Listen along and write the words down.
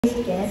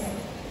guests,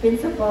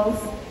 principals,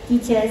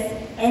 teachers,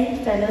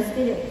 and fellow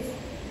students.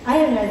 I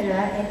am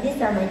Nazra, and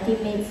these are my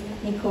teammates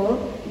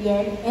Nicole,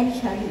 Lian, and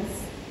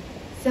Charlize.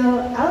 So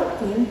our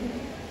team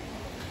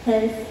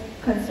has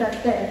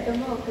constructed a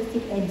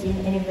thermo-acoustic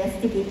engine and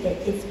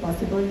investigated its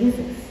possible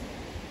uses.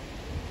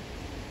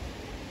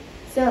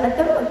 So a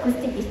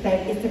thermo-acoustic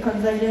effect is the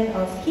conversion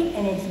of heat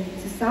energy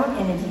to sound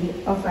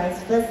energy or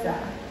vice versa.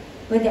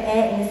 When the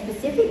air in a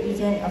specific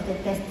region of the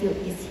test tube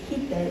is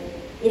heated,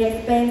 it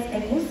expands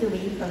and moves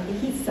away from the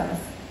heat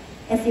source.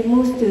 As it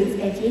moves to its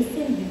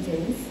adjacent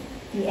regions,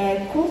 the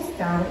air cools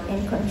down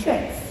and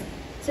contracts.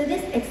 So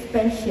this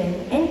expansion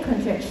and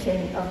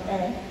contraction of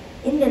air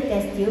in the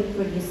test tube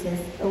produces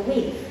a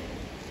wave.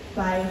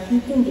 By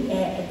heating the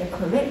air at the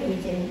correct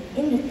region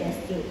in the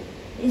test tube,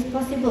 it is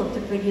possible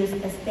to produce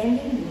a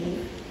standing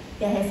wave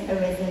that has a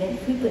resonant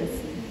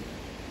frequency.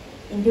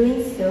 In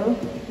doing so,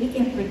 we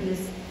can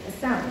produce a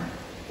sound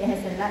that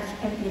has a large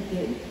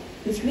amplitude,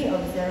 which we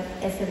observe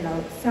as a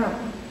loud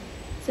sound.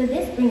 So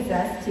this brings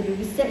us to the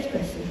research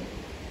question,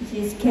 which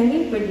is, can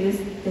we produce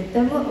the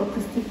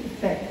thermo-acoustic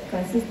effect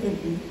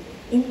consistently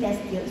in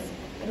test tubes,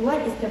 and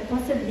what is the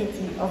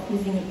possibility of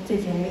using it to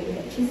generate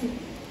electricity?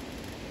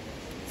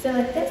 So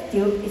a test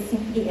tube is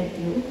simply a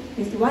tube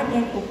with one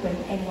end open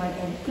and one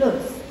end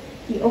closed.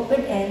 The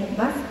open end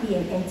must be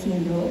an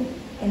antinode,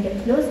 and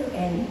the closed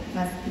end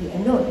must be a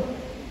node.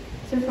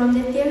 So from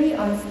the theory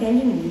on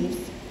standing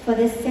waves, for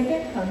the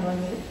second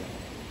harmonic,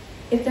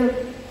 if the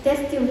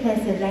test tube has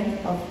a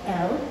length of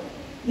L,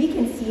 we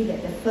can see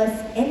that the first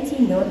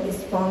antinode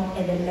is formed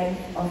at the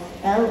length of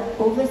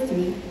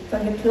L/3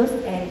 from the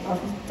closed end of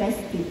the test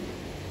tube.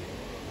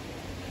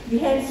 We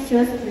hence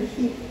chose to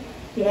heat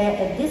the air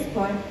at this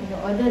point in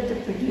order to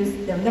produce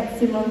the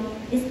maximum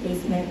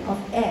displacement of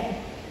air.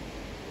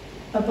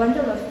 A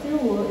bundle of steel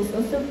wool is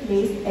also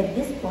placed at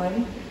this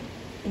point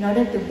in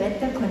order to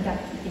better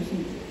conduct the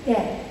heat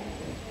there.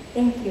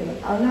 Thank you.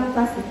 I'll now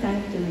pass the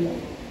time to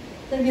Lian.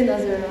 Thank you,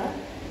 Nazira.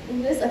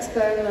 In this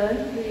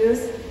experiment, we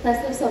used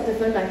test tubes of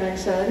different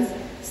dimensions,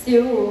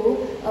 steel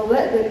wool, a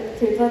wet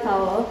paper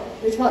towel,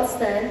 a hot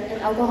stand,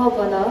 an alcohol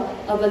burner,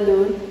 a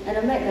balloon, and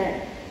a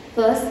magnet.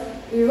 First,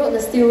 we rolled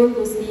the steel wool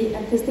loosely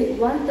and placed it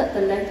 1/3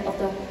 the length of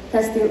the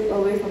test tube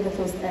away from the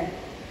closed end.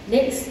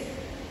 Next,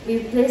 we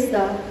placed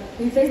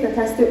the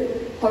test tube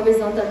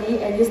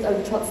horizontally and used a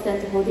retort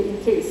stand to hold it in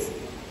place.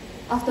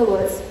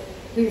 Afterwards,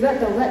 we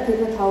wrapped the wet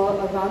paper towel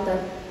around the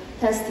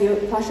test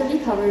tube, partially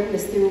covering the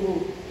steel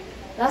wool.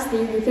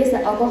 Lastly, we place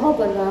the alcohol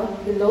burner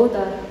below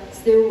the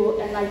steel wool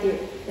and light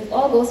it. If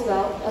all goes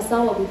well, a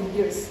sound will be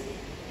produced.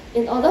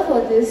 In order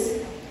for this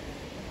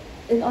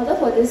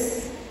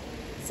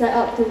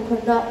setup to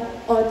conduct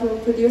or to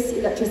produce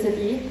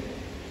electricity,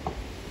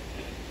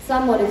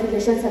 some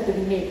modifications have to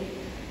be made.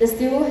 The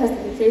steel wool has to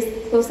be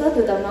placed closer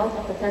to the mouth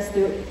of the test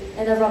tube,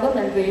 and the rubber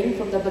membrane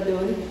from the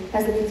balloon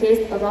has to be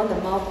placed around the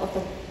mouth of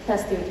the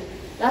test tube.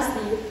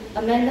 Lastly,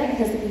 a magnet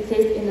has to be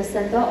placed in the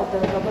center of the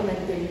rubber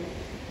membrane.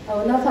 I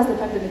will now pass the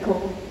time to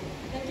Nicole.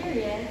 Thank you,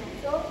 Lian.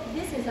 So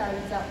this is our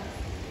results.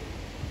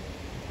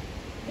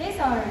 Based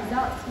on our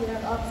results, we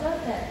have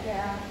observed that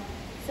there are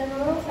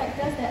several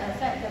factors that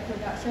affect the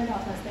production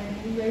of a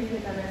standing wave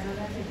with a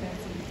resonant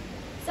frequency,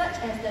 such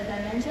as the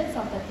dimensions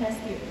of the test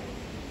tube.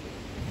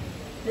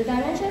 The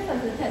dimensions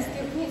of the test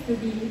tube need to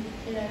be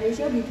in a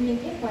ratio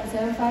between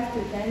 8.75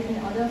 to 10 in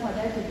order for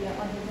there to be an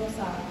audible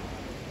sound.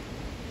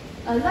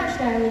 A large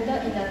diameter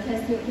in the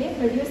test tube may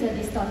produce a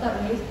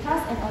distorted wave,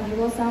 thus an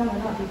audible sound will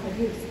not be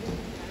produced.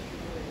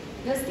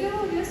 The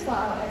steel used for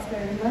our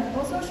experiment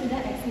also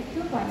shouldn't exceed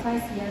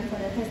 2.5 cm for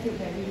the test tube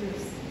that we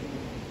use.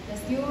 The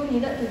steel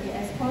needed to be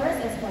as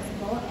porous as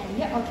possible and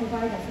yet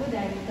occupy the full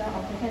diameter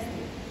of the test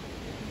tube.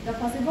 The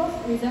possible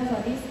reason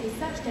for this is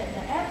such that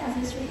the air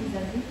passes through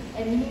easily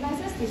and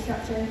minimizes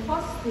disruption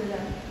caused to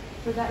the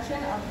production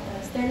of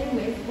a standing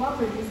wave while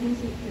producing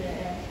heat to the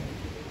air.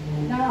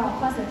 Now I'll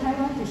pass the time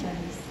on to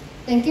Charlize.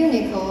 Thank you,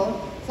 Nicole.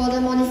 For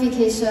the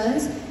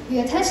modifications,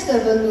 we attached the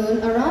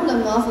balloon around the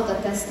mouth of the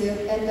test tube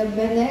and the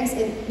magnets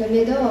in the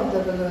middle of the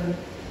balloon.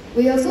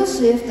 We also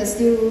shift the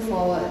steel wool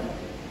forward.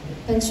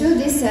 And through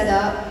this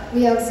setup,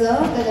 we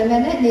observed that the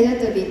magnet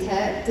needed to be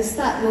tapped to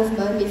start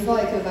movement before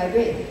it could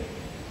vibrate.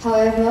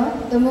 However,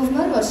 the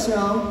movement was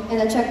strong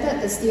and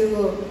attracted the steel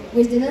wool,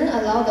 which didn't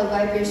allow the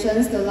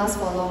vibrations to last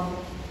for long.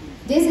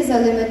 This is a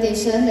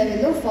limitation that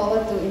we look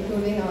forward to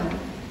improving on.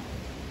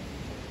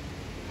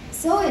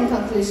 So in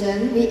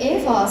conclusion, we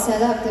aim for our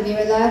setup to be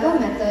a reliable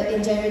method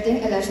in generating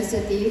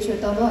electricity through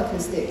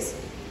thermoacoustics.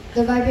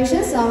 The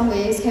vibration sound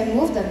waves can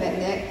move the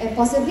magnet and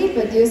possibly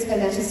produce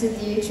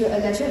electricity through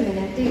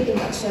electromagnetic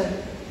induction.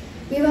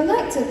 We would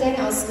like to thank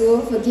our school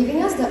for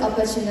giving us the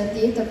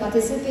opportunity to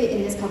participate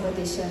in this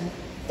competition.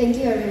 Thank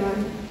you,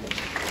 everyone.